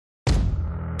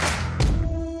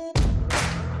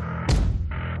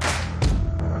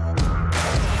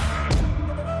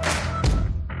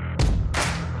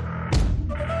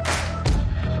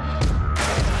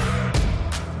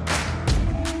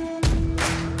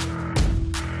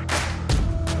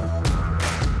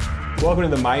Welcome to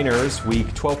the Minors, week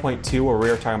 12.2, where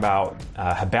we are talking about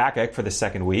Habakkuk for the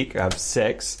second week of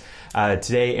 6.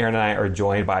 Today, Aaron and I are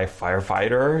joined by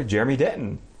firefighter Jeremy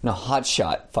Denton. No,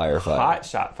 hotshot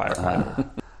firefighter. Hotshot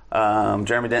firefighter.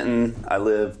 Jeremy Denton. I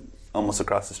live almost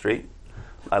across the street.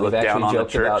 I We've look down on the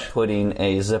joked church. about putting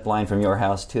a zip line from your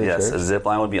house to the Yes, church. a zip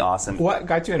line would be awesome. What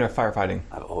got you into firefighting?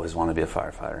 I've always wanted to be a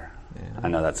firefighter. Yeah. I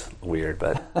know that's weird,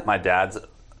 but my dad's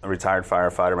a retired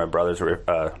firefighter. My brother's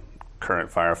a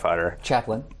current firefighter.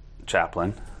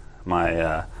 Chaplain.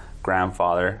 My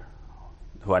grandfather,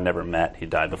 who I never met, he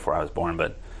died before I was born,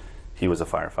 but he was a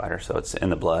firefighter, so it's in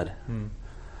the blood.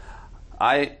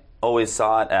 I always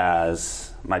saw it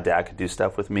as my dad could do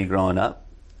stuff with me growing up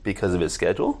because of his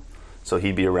schedule, so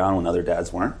he'd be around when other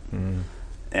dads weren't.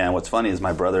 And what's funny is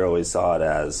my brother always saw it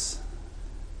as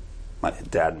my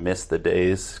dad missed the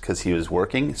days because he was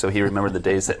working, so he remembered the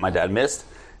days that my dad missed,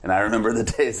 and I remember the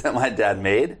days that my dad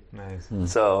made. Nice.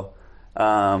 So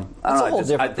I don't know. It's a whole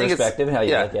different perspective how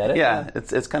you look at it. Yeah,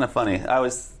 it's kind of funny. I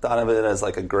always thought of it as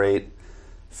like a great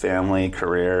family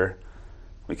career.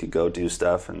 We could go do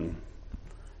stuff and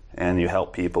you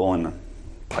help people and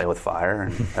play with fire,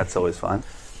 and that's always fun.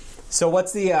 So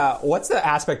what's the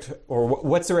aspect, or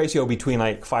what's the ratio between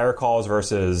like fire calls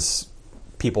versus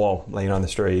people laying on the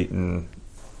street? And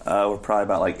We're probably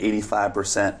about like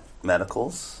 85%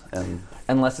 medicals, and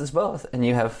Unless it's both, and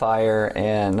you have fire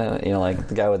and, like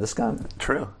the guy with the skunk.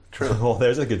 true. well,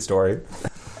 there's a good story.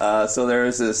 So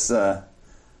there's this,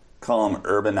 call him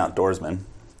urban outdoorsman,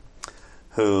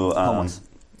 who Homeless.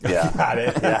 Yeah. Got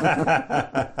it.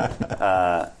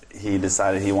 Yeah. He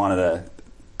decided he wanted to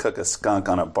cook a skunk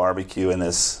on a barbecue in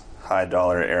this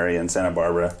high-dollar area in Santa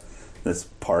Barbara, this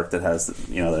park that has,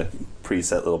 the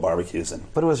preset little barbecues. And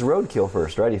But it was roadkill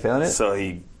first, right? He found it? so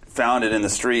he found it in the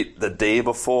street the day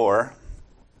before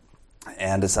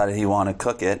and decided he wanted to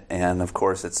cook it. And, of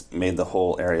course, it's made the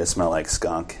whole area smell like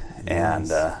skunk.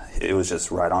 And it was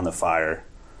just right on the fire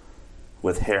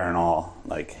with hair and all,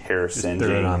 like hair singeing.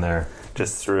 Threw it on there.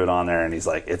 Just threw it on there, and he's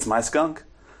like, "It's my skunk.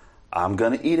 I'm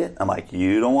going to eat it." I'm like,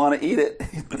 "You don't want to eat it."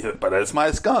 "But it's my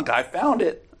skunk. I found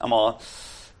it." I'm all,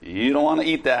 "You don't want to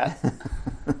eat that."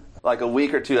 Like a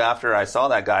week or two after I saw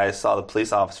that guy, I saw the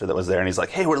police officer that was there, and he's like,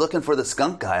 "Hey, we're looking for the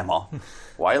skunk guy." I'm all,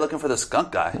 "Why are you looking for the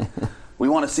skunk guy?" "We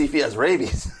want to see if he has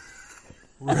rabies."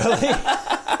 Really?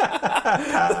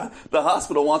 The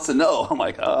hospital wants to know. I'm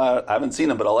like, I haven't seen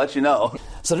him, but I'll let you know.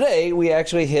 So today we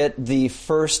actually hit the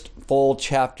first full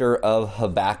chapter of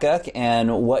Habakkuk,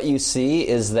 and what you see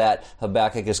is that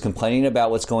Habakkuk is complaining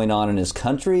about what's going on in his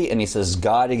country, and he says,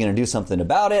 "God, are you going to do something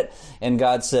about it?" And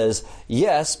God says,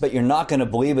 "Yes, but you're not going to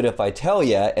believe it if I tell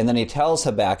you." And then he tells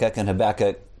Habakkuk, and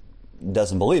Habakkuk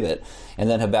doesn't believe it. And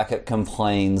then Habakkuk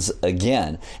complains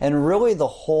again. And really the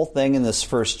whole thing in this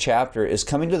first chapter is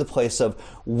coming to the place of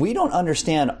we don't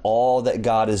understand all that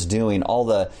God is doing, all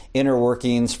the inner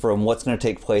workings from what's going to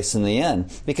take place in the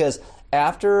end. Because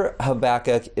after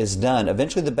Habakkuk is done,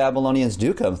 eventually the Babylonians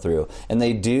do come through, and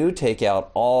they do take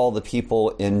out all the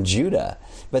people in Judah.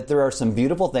 But there are some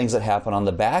beautiful things that happen on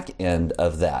the back end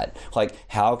of that. Like,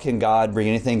 how can God bring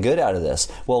anything good out of this?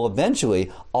 Well, eventually,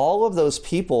 all of those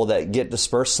people that get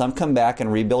dispersed, some come back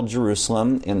and rebuild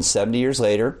Jerusalem in 70 years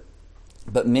later.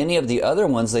 But many of the other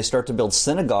ones, they start to build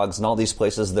synagogues in all these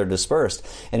places they're dispersed.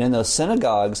 And in those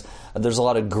synagogues, there's a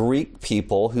lot of Greek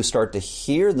people who start to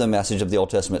hear the message of the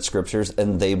Old Testament scriptures,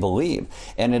 and they believe.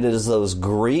 And it is those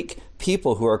Greek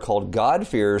people who are called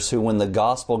God-fearers who, when the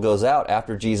gospel goes out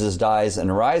after Jesus dies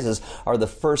and rises, are the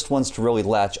first ones to really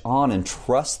latch on and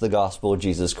trust the gospel of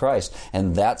Jesus Christ.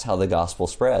 And that's how the gospel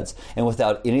spreads. And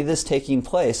without any of this taking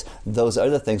place, those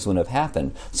other things wouldn't have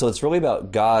happened. So it's really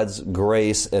about God's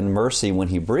grace and mercy when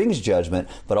he brings judgment,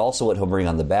 but also what he'll bring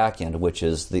on the back end, which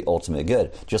is the ultimate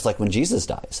good. Just like when Jesus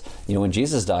dies. When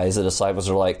Jesus dies, the disciples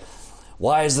are like,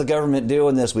 "Why is the government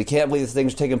doing this? We can't believe this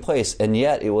thing's taking place." And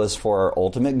yet it was for our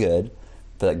ultimate good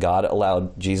that God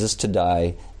allowed Jesus to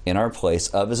die in our place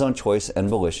of his own choice and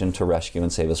volition to rescue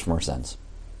and save us from our sins.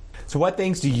 So what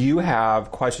things do you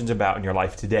have questions about in your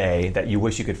life today that you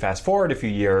wish you could fast forward a few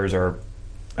years or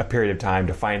a period of time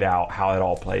to find out how it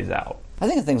all plays out? I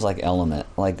think of things like Element,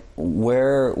 like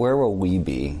where will we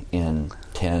be in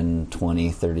 10,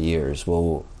 20, 30 years?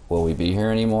 Will we be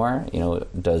here anymore?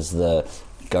 Does the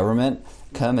government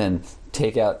come and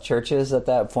take out churches at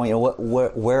that point?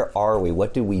 Where are we?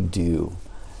 What do we do?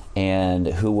 And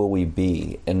who will we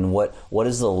be? And what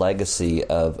is the legacy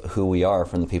of who we are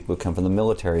from the people who come from the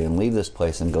military and leave this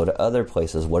place and go to other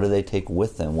places? What do they take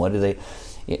with them?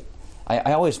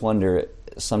 I always wonder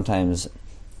sometimes,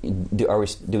 do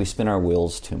we spin our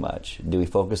wheels too much? Do we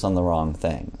focus on the wrong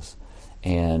things?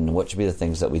 and what should be the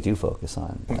things that we do focus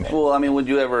on. Well, I mean, would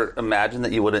you ever imagine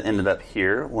that you would have ended up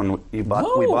here when we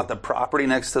bought the property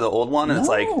next to the old one? And it's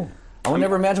like, I would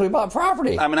never imagine we bought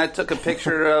property. I mean, I took a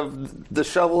picture of the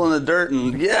shovel in the dirt,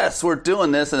 and yes, we're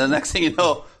doing this, and the next thing you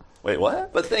know, wait,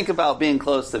 what? But think about being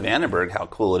close to Vandenberg, how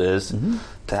cool it is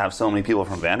to have so many people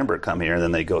from Vandenberg come here, and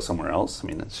then they go somewhere else. I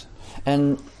mean, it's...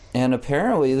 And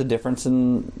apparently the difference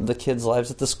in the kids' lives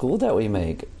at the school that we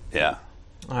make. Yeah.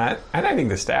 And I think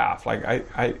the staff, like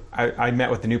I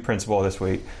met with the new principal this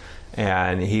week,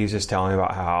 and he's just telling me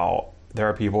about how there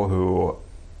are people who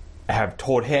have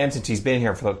told him since he's been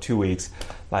here for 2 weeks,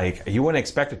 like, you wouldn't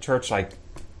expect a church like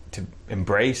to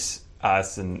embrace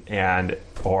us and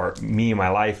or me and my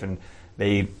life, and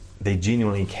they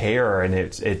genuinely care, and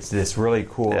it's this really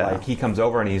cool. Like, he comes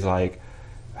over and he's like,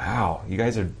 wow, you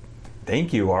guys are,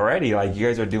 thank you already, like, you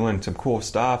guys are doing some cool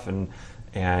stuff, and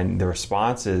the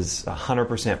response is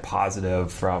 100%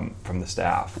 positive from the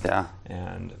staff. Yeah.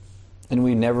 And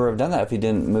we'd never have done that if he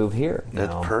didn't move here.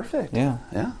 That's perfect. Yeah.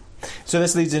 So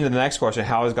this leads into the next question: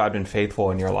 how has God been faithful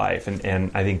in your life?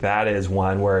 And I think that is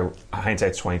one where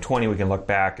hindsight's 20/20. We can look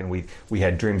back and we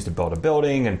had dreams to build a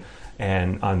building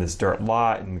and on this dirt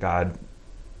lot, and God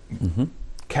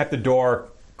kept the door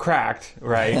cracked,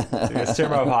 right?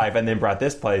 Stream of life, and then brought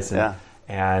this place,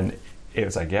 and it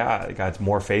was like, God's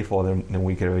more faithful than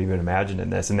we could have even imagined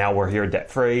in this. And now we're here debt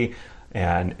free,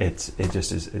 and it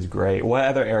just is great. What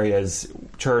other areas,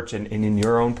 church and in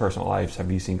your own personal lives,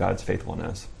 have you seen God's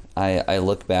faithfulness? I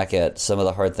look back at some of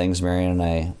the hard things Marion and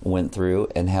I went through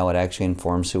and how it actually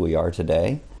informs who we are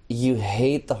today. You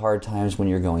hate the hard times when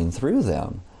you're going through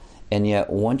them, and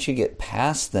yet once you get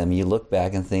past them, you look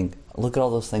back and think, look at all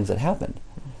those things that happened.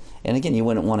 And again, you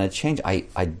wouldn't want to change. I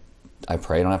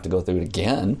pray I don't have to go through it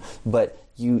again, but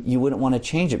you wouldn't want to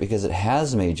change it because it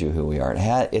has made you who we are.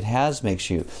 It has made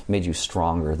you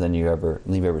stronger than you've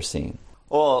ever seen.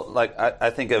 Well, like I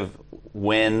think of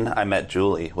when I met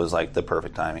Julie was like the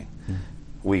perfect timing.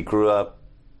 We grew up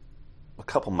a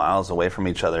couple miles away from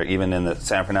each other, even in the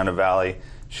San Fernando Valley.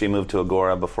 She moved to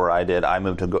Agoura before I did. I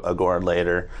moved to Agoura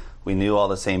later. We knew all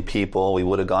the same people. We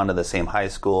would have gone to the same high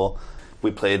school.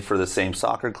 We played for the same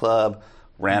soccer club,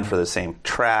 ran for the same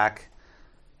track,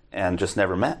 and just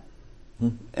never met.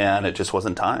 And it just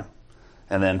wasn't time.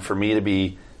 And then for me to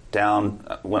be down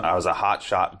when I was a hot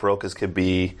shot, broke as could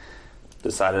be,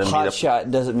 decided to meet up. Hot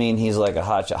shot doesn't mean he's like a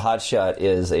hot shot. Hot shot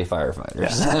is a firefighter.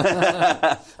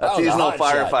 Yeah. A seasonal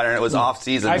firefighter, and it was off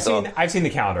season. I've seen the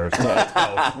calendars.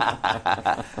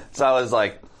 So I was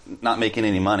like not making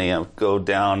any money. I would go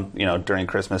down, during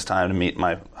Christmas time to meet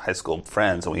my high school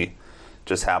friends, and we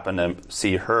just happened to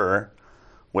see her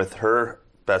with her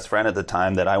best friend at the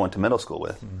time that I went to middle school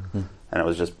with, and it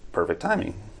was just perfect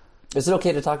timing. Is it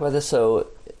okay to talk about this?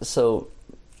 So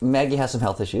Maggie has some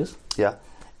health issues. Yeah.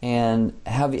 And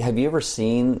have you ever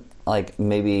seen like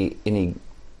maybe any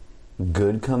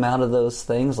good come out of those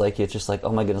things? Like it's just like,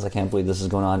 oh my goodness, I can't believe this is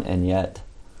going on, and yet,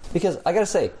 because I gotta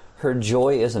say, her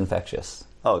joy is infectious.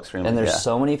 Oh, extremely. And there's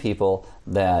so many people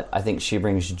that I think she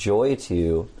brings joy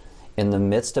to, in the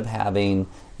midst of having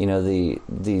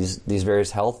these various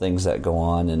health things that go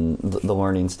on and the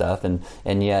learning stuff, and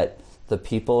yet the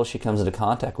people she comes into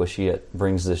contact with, she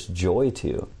brings this joy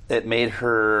to. It made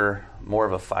her more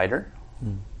of a fighter.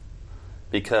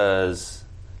 Because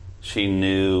she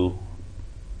knew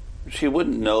she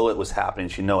wouldn't know it was happening.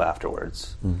 She'd know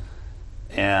afterwards.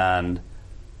 And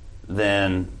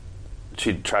then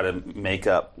she'd try to make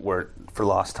up for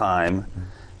lost time.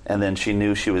 And then she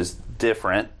knew she was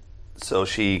different. So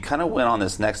she kind of went on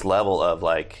this next level of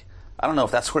like, I don't know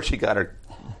if that's where she got her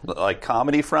like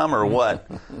comedy from or what,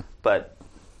 but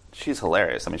she's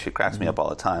hilarious. I mean, she cracks me up all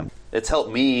the time. It's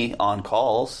helped me on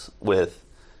calls with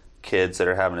kids that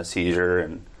are having a seizure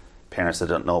and parents that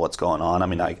don't know what's going on. I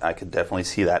mean, I could definitely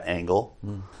see that angle.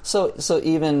 So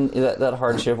even that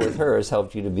hardship with her has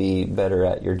helped you to be better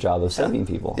at your job of saving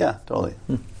people. Yeah, totally.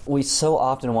 We so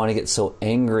often want to get so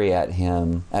angry at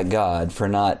God, for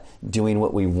not doing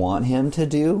what we want him to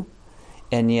do,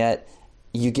 and yet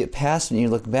you get past it and you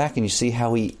look back and you see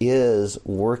how he is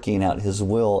working out his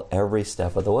will every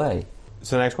step of the way.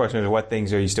 So the next question is, what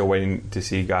things are you still waiting to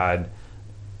see God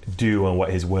do and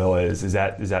what his will is? Is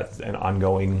that an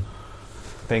ongoing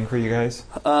thing for you guys?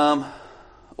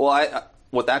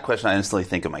 With that question, I instantly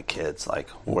think of my kids. Like,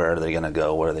 where are they going to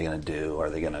go? What are they going to do? Are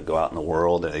they going to go out in the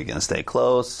world? Are they going to stay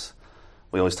close?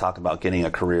 We always talk about getting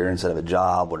a career instead of a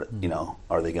job.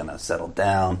 Are they going to settle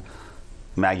down?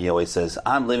 Maggie always says,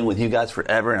 I'm living with you guys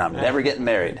forever and I'm never getting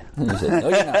married. You said, no,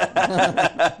 you're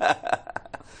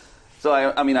not. So,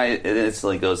 it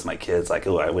instantly goes to my kids, like,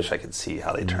 oh, I wish I could see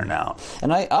how they turn out.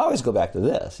 And I always go back to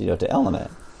this, to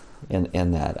Element,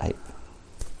 in that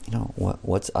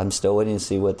I'm still waiting to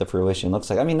see what the fruition looks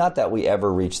like. I mean, not that we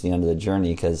ever reach the end of the journey,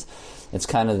 because it's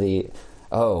kind of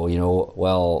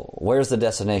where's the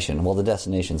destination? Well, the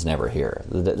destination's never here.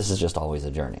 This is just always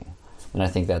a journey. And I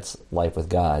think that's life with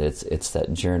God. It's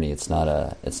that journey. It's not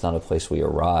a place we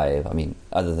arrive. I mean,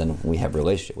 other than we have a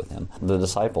relationship with Him. The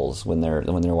disciples, when they're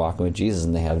walking with Jesus,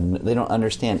 and they don't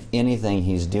understand anything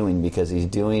He's doing, because He's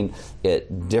doing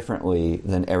it differently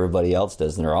than everybody else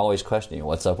does, and they're always questioning,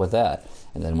 what's up with that?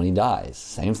 And then when He dies,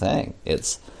 same thing.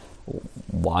 It's,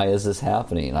 why is this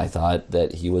happening? I thought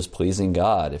that He was pleasing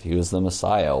God. If He was the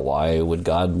Messiah, why would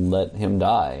God let Him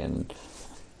die? And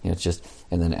it's just,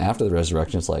 and then after the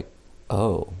resurrection, it's like,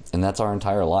 oh, and that's our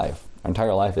entire life. Our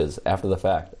entire life is after the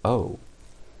fact. Oh.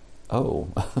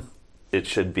 It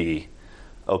should be,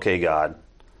 okay, God,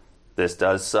 this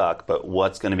does suck, but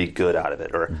what's going to be good out of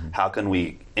it? Or how can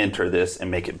we enter this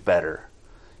and make it better?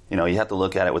 You have to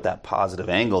look at it with that positive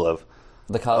angle of,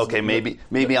 okay,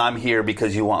 maybe I'm here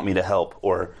because you want me to help,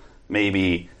 or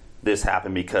maybe this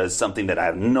happened because something that I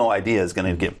have no idea is going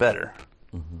to get better.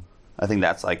 Mm-hmm. I think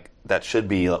that should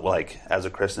be like, as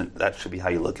a Christian, that should be how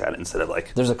you look at it, instead of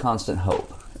like, there's a constant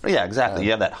hope. Yeah, exactly.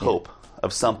 You have that hope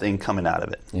of something coming out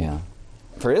of it. Yeah.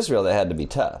 For Israel, that had to be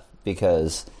tough,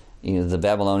 because the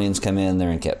Babylonians come in, they're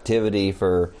in captivity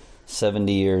for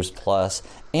 70 years plus,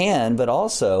 but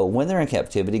also when they're in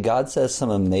captivity, God says some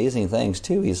amazing things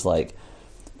too. He's like,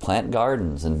 plant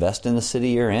gardens, invest in the city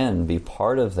you're in, be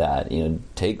part of that.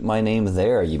 Take my name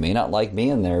there. You may not like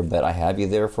being there, but I have you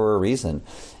there for a reason.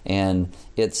 And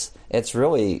it's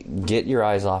really get your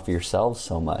eyes off yourselves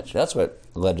so much. That's what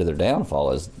led to their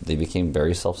downfall, is they became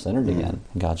very self-centered again.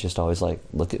 And God's just always like,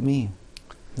 look at me.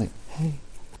 Like, hey.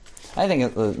 I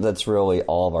think that's really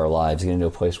all of our lives, getting to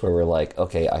a place where we're like,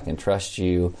 okay, I can trust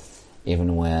you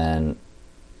even when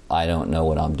I don't know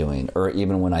what I'm doing, or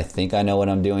even when I think I know what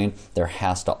I'm doing. There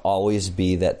has to always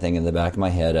be that thing in the back of my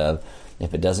head of,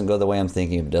 if it doesn't go the way I'm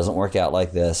thinking, if it doesn't work out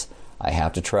like this, I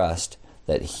have to trust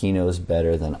that He knows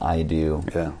better than I do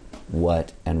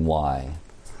what and why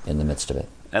in the midst of it.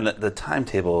 And the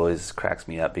timetable always cracks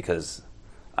me up, because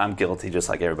I'm guilty just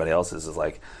like everybody else is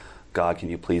like, God, can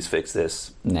you please fix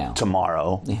this now,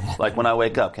 tomorrow? Like when I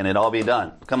wake up, can it all be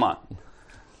done? Come on.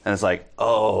 And it's like,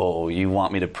 oh, you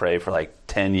want me to pray for like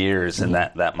 10 years and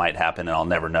that might happen and I'll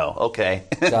never know. Okay.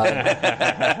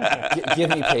 God, give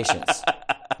me patience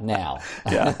now.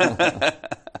 Yeah.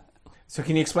 So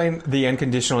can you explain the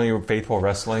unconditionally faithful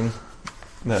wrestling?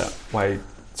 Why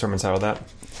sermon titled that?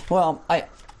 Well,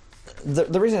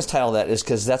 the reason it's titled that is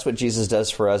because that's what Jesus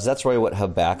does for us. That's really what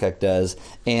Habakkuk does.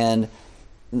 And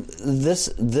this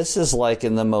is like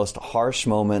in the most harsh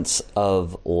moments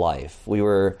of life. We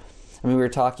were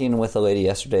talking with a lady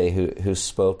yesterday who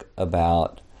spoke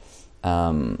about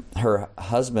her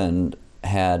husband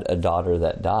had a daughter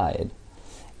that died,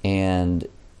 and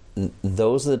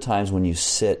those are the times when you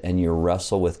sit and you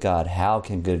wrestle with God. How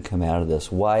can good come out of this?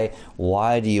 Why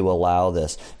do you allow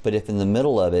this? But if in the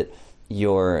middle of it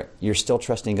you're still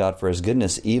trusting God for His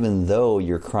goodness, even though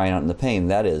you're crying out in the pain,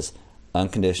 that is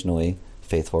unconditionally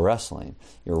faithful wrestling.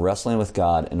 You're wrestling with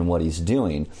God and what He's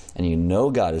doing, and you know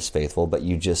God is faithful, but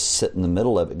you just sit in the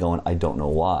middle of it going, I don't know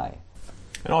why.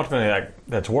 And ultimately,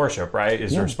 that's worship, right?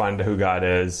 Is to respond to who God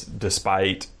is,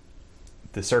 despite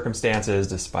the circumstances,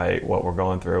 despite what we're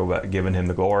going through, but giving Him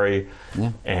the glory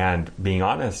and being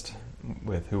honest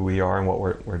with who we are and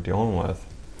what we're dealing with.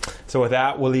 So with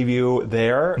that, we'll leave you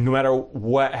there. No matter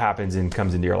what happens and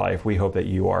comes into your life, we hope that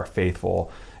you are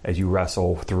faithful as you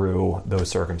wrestle through those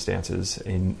circumstances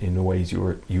in the ways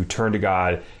you turn to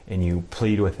God and you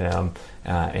plead with Him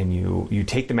and you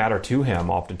take the matter to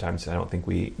Him. Oftentimes, I don't think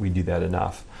we do that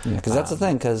enough. Yeah, because that's the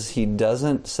thing, because He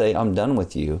doesn't say, I'm done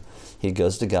with you. He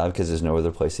goes to God because there's no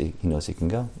other place he knows He can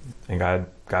go. And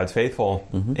God's faithful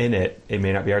in it. It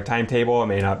may not be our timetable. It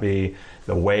may not be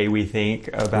the way we think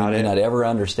about it. We may not ever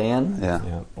understand.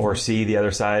 Or see the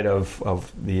other side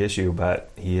of the issue, but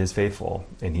He is faithful,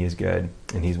 and He is good,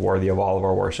 and He's worthy of all of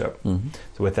our worship. So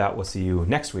with that, we'll see you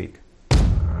next week.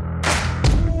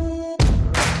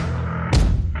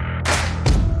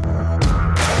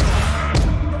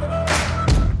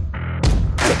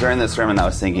 During this sermon, I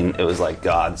was thinking it was like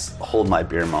God's hold my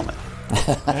beer moment.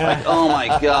 Like, oh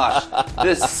my gosh,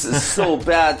 this is so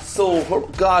bad.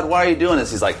 God, why are you doing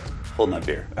this? He's like, hold my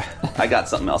beer. I got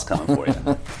something else coming for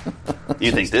you.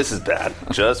 You think this is bad?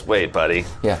 Just wait, buddy.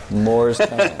 Yeah, more is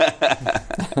coming.